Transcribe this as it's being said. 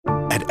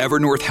At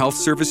Evernorth Health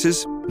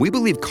Services, we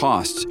believe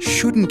costs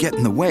shouldn't get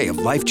in the way of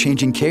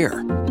life-changing care,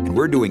 and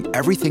we're doing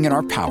everything in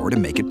our power to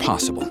make it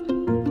possible.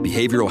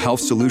 Behavioral health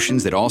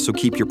solutions that also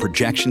keep your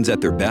projections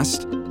at their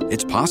best?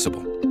 It's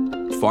possible.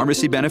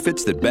 Pharmacy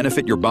benefits that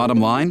benefit your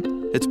bottom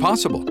line? It's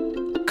possible.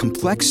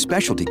 Complex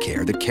specialty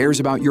care that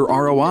cares about your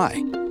ROI?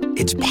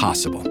 It's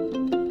possible.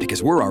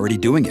 Because we're already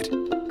doing it.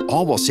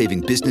 All while saving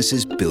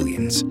businesses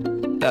billions.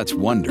 That's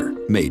Wonder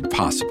made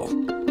possible.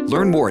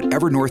 Learn more at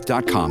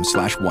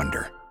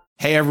evernorth.com/wonder.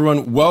 Hey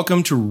everyone,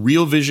 welcome to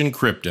Real Vision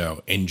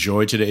Crypto.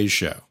 Enjoy today's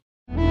show.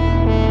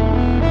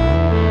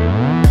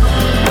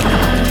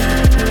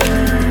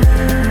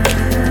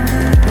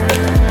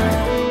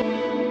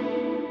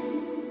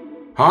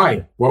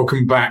 Hi,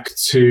 welcome back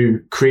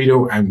to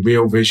Credo and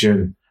Real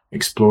Vision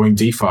Exploring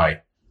DeFi.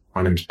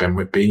 My name is Ben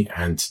Whitby,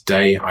 and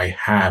today I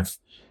have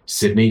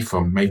Sydney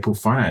from Maple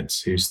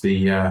Finance, who's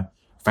the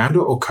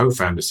founder or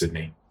co-founder,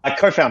 Sydney? A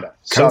co-founder.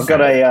 So I've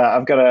got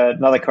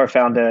another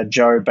co-founder,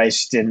 Joe,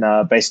 based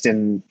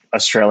in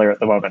Australia at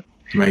the moment.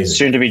 Amazing.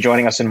 Soon to be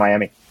joining us in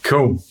Miami.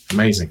 Cool,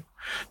 amazing.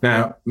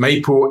 Now,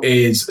 Maple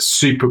is a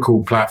super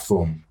cool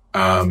platform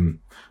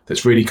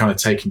that's really kind of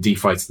taking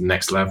DeFi to the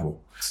next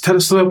level. So tell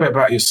us a little bit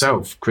about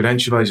yourself.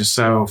 Credentialize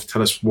yourself.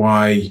 Tell us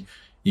why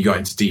you got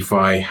into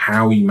DeFi,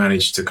 how you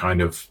managed to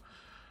kind of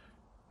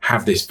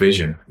have this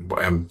vision.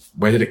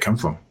 Where did it come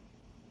from?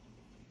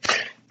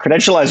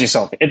 Credentialize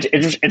yourself.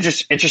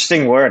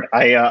 Interesting word.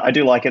 I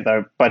do like it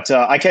though. But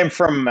I came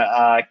from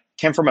a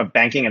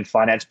banking and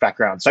finance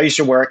background. So I used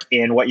to work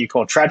in what you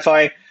call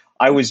TradFi.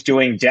 I was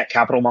doing debt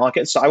capital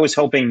markets. So I was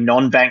helping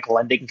non-bank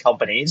lending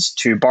companies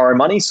to borrow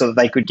money so that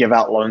they could give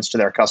out loans to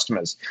their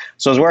customers.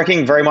 So I was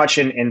working very much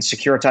in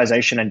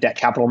securitization and debt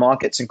capital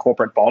markets and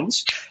corporate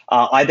bonds.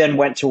 I then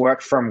went to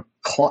work from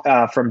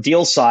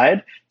deal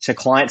side to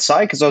client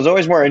side because I was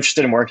always more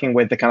interested in working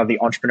with the kind of the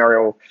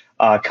entrepreneurial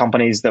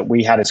companies that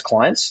we had as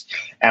clients,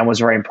 and was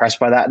very impressed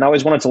by that. And I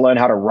always wanted to learn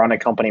how to run a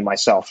company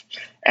myself.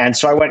 And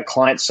so I went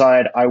client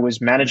side. I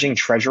was managing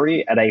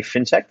treasury at a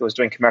fintech that was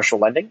doing commercial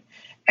lending.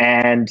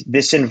 And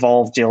this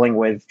involved dealing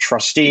with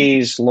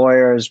trustees,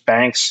 lawyers,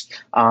 banks.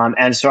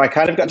 And so I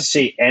kind of got to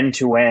see end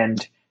to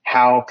end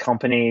how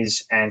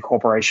companies and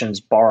corporations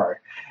borrow.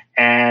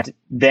 And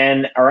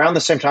then around the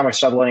same time, I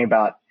started learning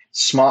about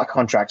smart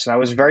contracts. And I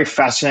was very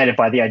fascinated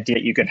by the idea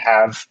that you could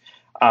have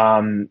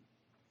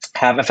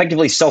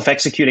effectively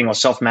self-executing or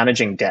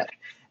self-managing debt.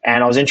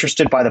 And I was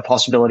interested by the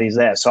possibilities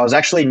there. So I was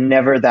actually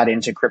never that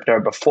into crypto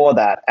before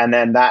that. And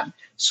then that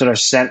sort of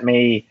sent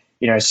me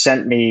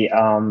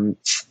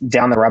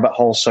down the rabbit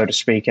hole, so to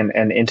speak,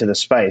 and into the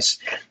space.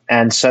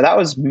 And so that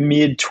was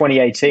mid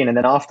 2018. And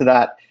then after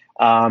that,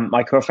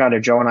 my co-founder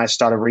Joe and I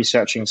started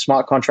researching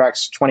smart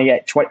contracts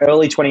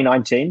early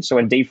 2019. So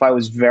when DeFi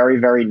was very,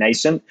 very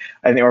nascent,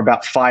 I think there were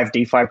about 5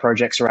 DeFi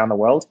projects around the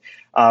world.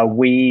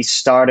 We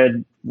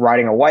started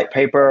writing a white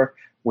paper.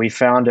 We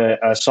found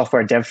a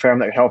software dev firm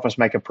that could help us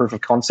make a proof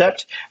of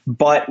concept.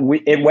 But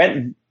there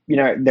wasn't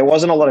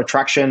a lot of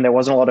traction. There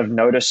wasn't a lot of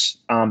notice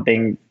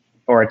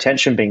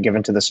attention being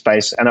given to the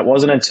space. And it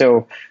wasn't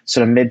until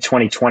sort of mid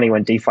 2020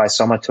 when DeFi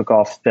Summer took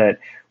off that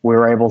we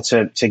were able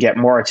to get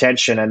more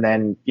attention and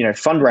then,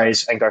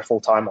 fundraise and go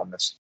full time on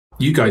this.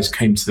 You guys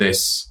came to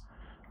this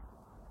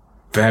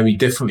very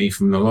differently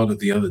from a lot of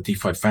the other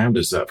DeFi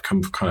founders that have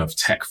come kind of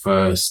tech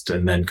first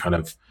and then kind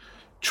of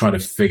trying to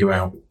figure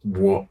out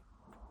what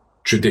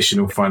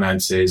traditional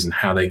finance is and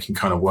how they can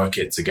kind of work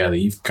it together.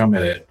 You've come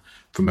at it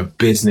from a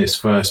business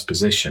first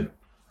position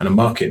and a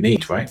market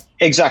need, right?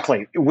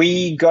 Exactly.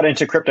 We got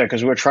into crypto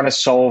because we were trying to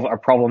solve a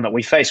problem that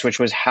we faced, which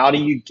was how do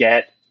you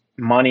get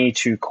money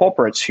to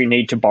corporates who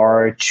need to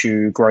borrow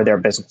to grow their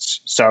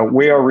business? So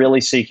we are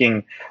really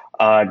seeking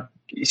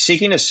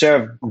to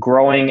serve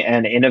growing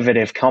and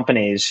innovative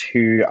companies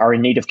who are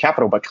in need of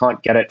capital but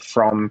can't get it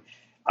from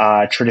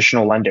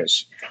traditional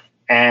lenders.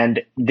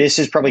 And this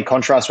is probably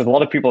contrast with a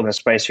lot of people in this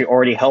space who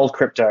already held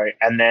crypto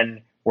and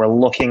then were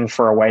looking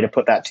for a way to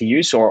put that to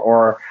use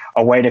or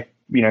a way to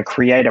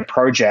create a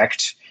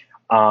project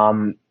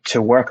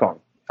to work on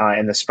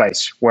in the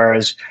space.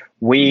 Whereas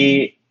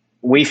we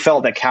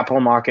felt that capital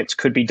markets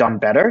could be done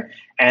better.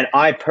 And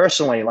I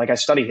personally, I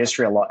study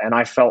history a lot, and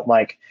I felt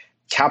like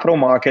capital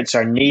markets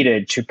are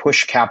needed to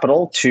push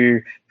capital to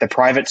the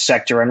private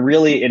sector. And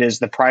really, it is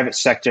the private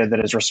sector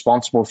that is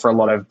responsible for a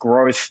lot of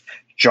growth,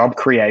 job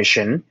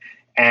creation,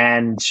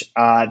 and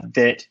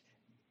that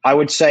I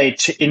would say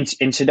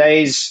in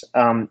today's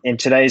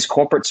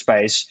corporate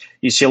space,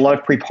 you see a lot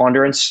of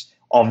preponderance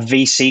of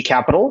VC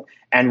capital.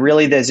 And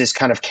really there's this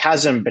kind of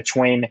chasm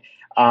between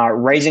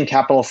raising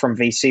capital from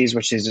VCs,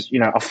 which is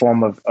a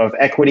form of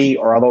equity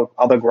or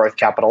other growth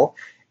capital,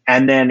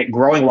 and then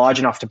growing large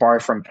enough to borrow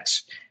from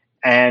this.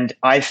 And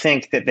I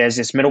think that there's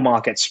this middle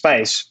market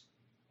space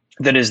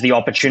that is the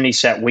opportunity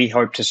set we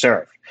hope to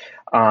serve.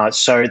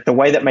 So the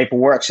way that Maple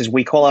works is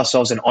we call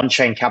ourselves an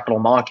on-chain capital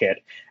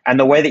market. And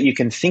the way that you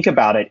can think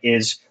about it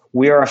is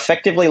we are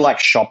effectively like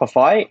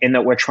Shopify in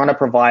that we're trying to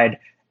provide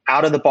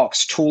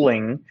out-of-the-box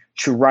tooling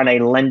to run a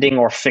lending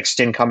or fixed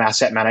income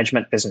asset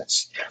management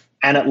business.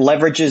 and it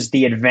leverages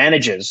the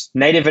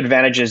native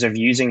advantages of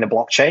using the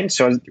blockchain.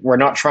 So we're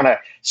not trying to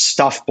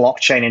stuff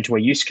blockchain into a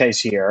use case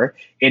here.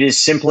 It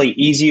is simply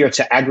easier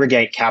to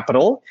aggregate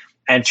capital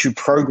and to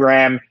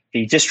program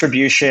the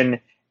distribution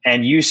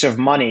and use of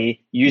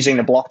money using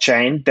the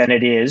blockchain than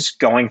it is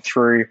going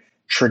through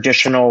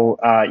traditional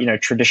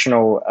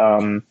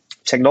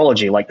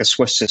technology like the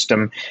SWIFT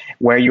system,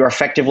 where you're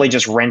effectively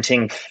just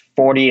renting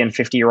 40 and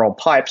 50-year-old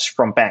pipes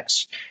from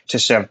banks to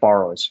serve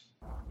borrowers.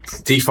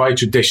 DeFi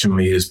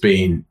traditionally has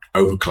been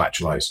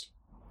over-collateralized,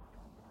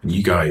 and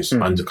you guys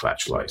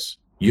under-collateralize.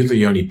 You're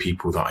the only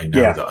people that I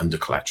know that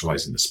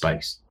under-collateralize in the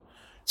space.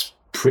 It's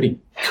pretty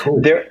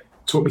cool.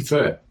 Talk me through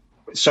it.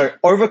 So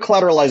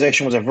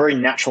over-collateralization was a very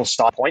natural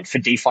start point for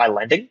DeFi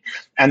lending.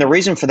 And the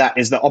reason for that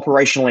is that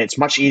operationally, it's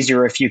much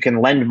easier if you can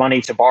lend money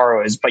to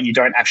borrowers, but you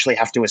don't actually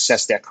have to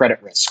assess their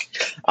credit risk.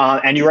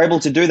 And you're able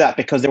to do that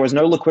because there was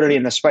no liquidity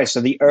in the space.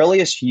 So the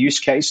earliest use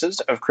cases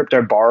of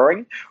crypto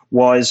borrowing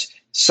was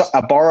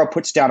a borrower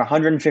puts down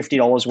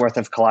 $150 worth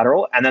of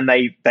collateral, and then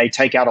they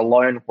take out a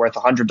loan worth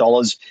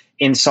 $100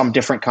 in some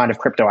different kind of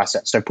crypto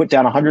asset. So put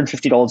down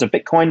 $150 of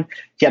Bitcoin,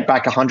 get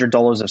back $100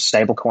 of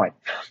stablecoin.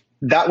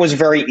 That was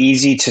very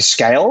easy to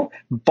scale,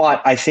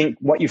 but I think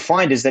what you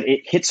find is that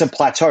it hits a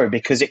plateau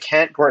because it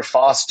can't grow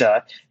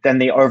faster than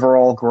the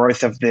overall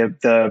growth of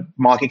the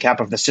market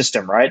cap of the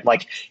system, right?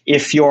 Like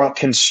if you're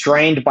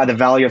constrained by the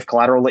value of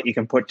collateral that you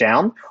can put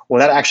down, well,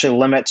 that actually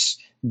limits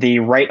the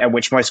rate at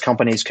which most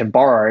companies can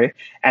borrow.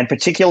 And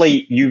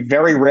particularly, you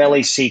very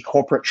rarely see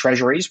corporate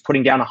treasuries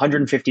putting down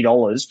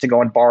 $150 to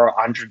go and borrow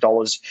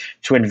 $100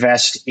 to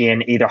invest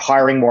in either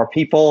hiring more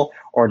people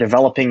or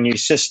developing new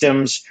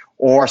systems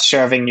or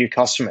serving new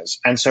customers.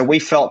 And so we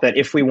felt that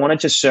if we wanted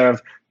to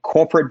serve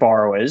corporate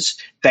borrowers,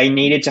 they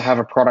needed to have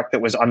a product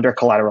that was under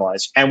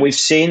collateralized. And we've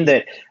seen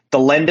that the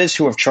lenders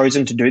who have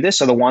chosen to do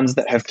this are the ones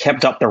that have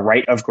kept up the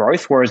rate of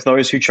growth, whereas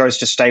those who chose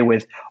to stay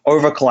with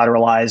over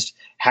collateralized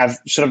have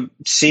sort of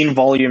seen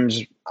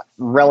volumes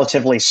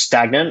relatively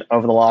stagnant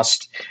over the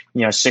last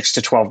 6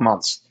 to 12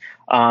 months.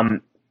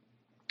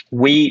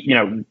 We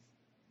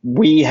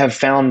have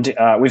found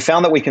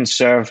that we can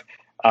serve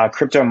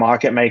crypto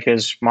market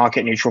makers,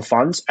 market neutral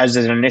funds as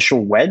an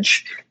initial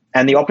wedge.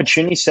 And the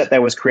opportunity set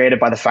there was created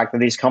by the fact that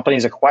these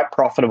companies are quite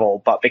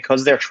profitable, but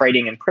because they're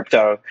trading in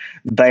crypto,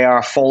 they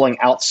are falling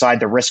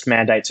outside the risk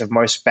mandates of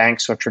most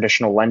banks or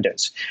traditional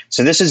lenders.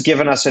 So this has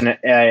given us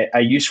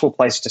a useful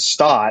place to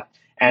start.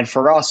 And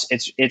for us,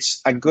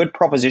 it's a good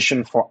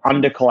proposition for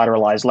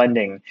under-collateralized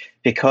lending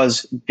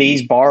because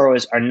these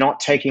borrowers are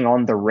not taking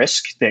on the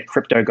risk that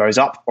crypto goes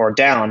up or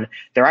down.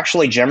 They're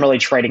actually generally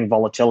trading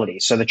volatility.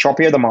 So the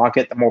choppier the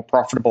market, the more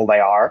profitable they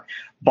are,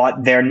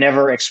 but they're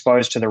never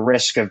exposed to the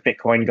risk of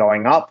Bitcoin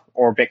going up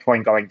or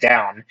Bitcoin going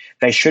down.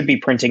 They should be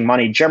printing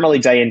money generally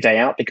day in, day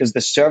out because the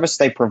service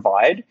they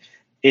provide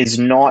is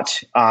not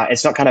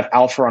it's not kind of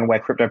alpha on where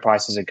crypto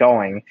prices are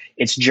going.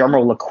 It's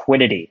general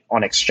liquidity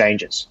on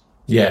exchanges.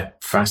 Yeah,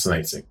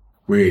 fascinating.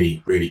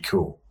 Really, really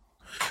cool.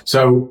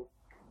 So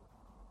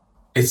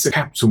it's the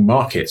capital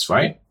markets,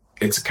 right?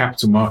 It's a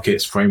capital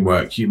markets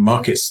framework.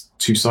 Markets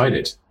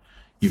two-sided.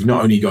 You've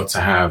not only got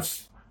to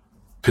have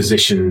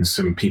positions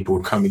and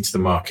people coming to the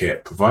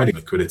market, providing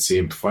liquidity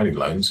and providing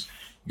loans,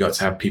 you got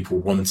to have people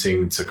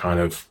wanting to kind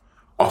of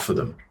offer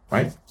them,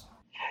 right?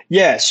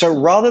 Yeah, so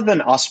rather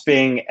than us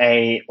being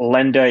a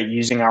lender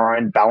using our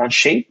own balance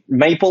sheet,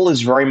 Maple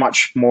is very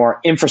much more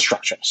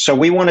infrastructure. So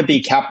we want to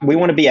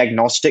be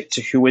agnostic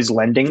to who is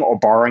lending or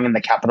borrowing in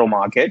the capital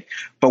market,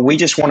 but we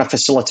just want to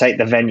facilitate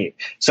the venue.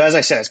 So as I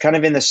said, it's kind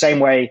of in the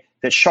same way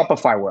that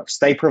Shopify works.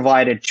 They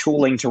provided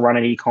tooling to run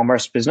an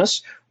e-commerce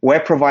business. We're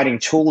providing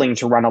tooling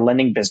to run a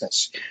lending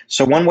business.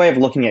 So one way of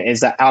looking at it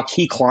is that our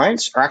key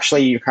clients are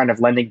actually your kind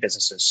of lending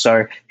businesses.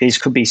 So these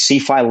could be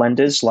CeFi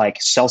lenders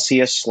like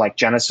Celsius, like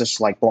Genesis,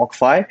 like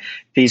BlockFi.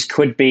 These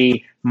could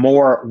be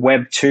more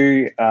Web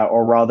 2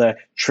 or rather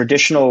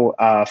traditional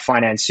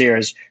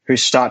financiers who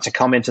start to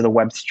come into the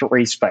Web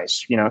 3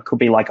 space. It could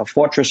be like a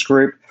Fortress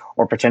Group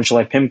or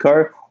potentially a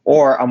PIMCO,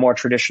 or a more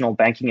traditional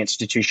banking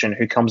institution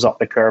who comes up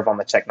the curve on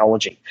the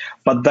technology.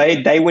 But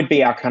they would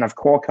be our kind of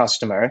core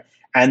customer.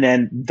 And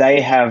then they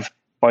have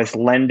both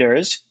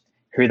lenders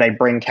who they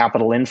bring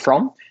capital in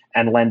from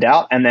and lend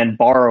out, and then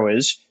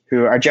borrowers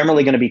who are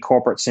generally going to be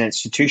corporates and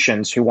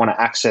institutions who want to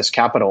access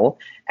capital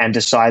and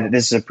decide that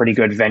this is a pretty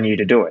good venue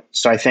to do it.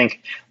 So I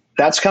think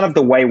that's kind of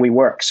the way we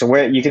work. So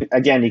you can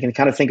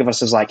kind of think of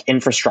us as like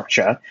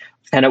infrastructure,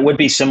 and it would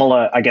be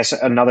similar. I guess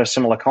another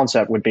similar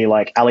concept would be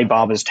like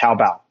Alibaba's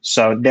Taobao.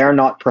 So they're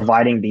not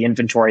providing the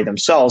inventory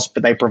themselves,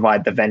 but they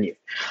provide the venue.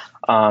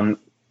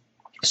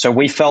 So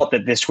we felt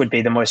that this would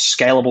be the most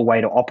scalable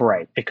way to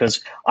operate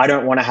because I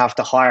don't want to have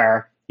to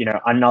hire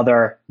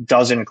another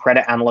dozen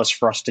credit analysts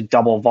for us to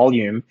double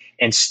volume.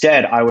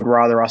 Instead, I would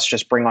rather us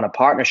just bring on a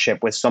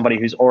partnership with somebody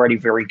who's already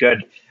very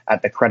good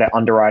at the credit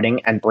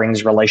underwriting and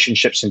brings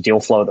relationships and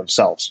deal flow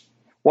themselves.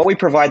 What we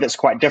provide that's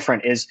quite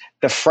different is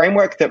the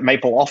framework that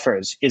Maple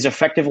offers is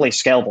effectively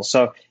scalable.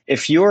 So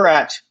if you're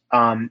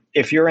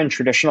in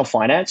traditional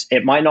finance,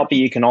 it might not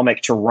be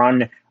economic to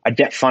run a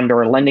debt fund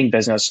or a lending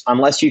business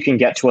unless you can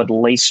get to at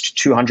least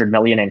 200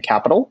 million in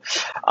capital.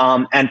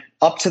 And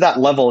up to that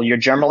level, you're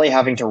generally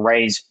having to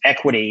raise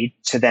equity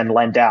to then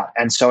lend out.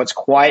 And so it's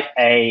quite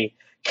a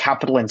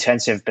capital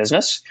intensive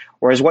business.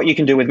 Whereas what you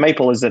can do with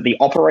Maple is that the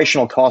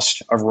operational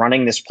cost of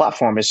running this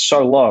platform is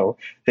so low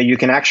that you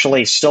can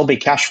actually still be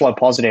cash flow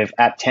positive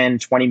at $10,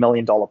 $20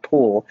 million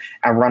pool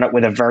and run it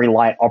with a very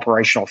light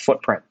operational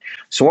footprint.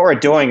 So what we're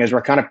doing is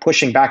we're kind of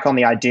pushing back on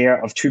the idea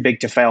of too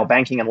big to fail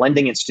banking and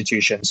lending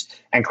institutions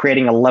and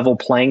creating a level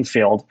playing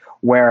field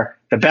where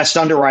the best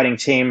underwriting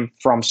team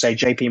from, say,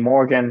 JP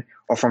Morgan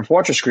or from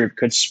Fortress Group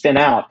could spin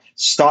out,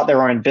 start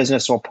their own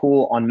business or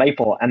pool on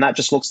Maple. And that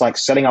just looks like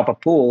setting up a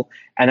pool,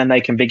 and then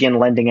they can begin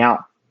lending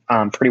out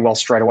pretty well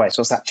straight away. So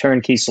it's that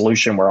turnkey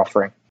solution we're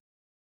offering.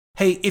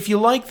 Hey, if you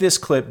like this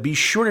clip, be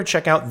sure to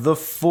check out the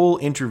full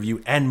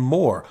interview and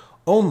more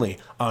only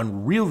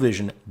on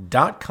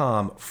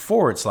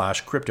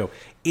realvision.com/crypto.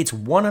 It's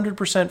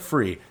 100%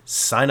 free.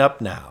 Sign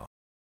up now.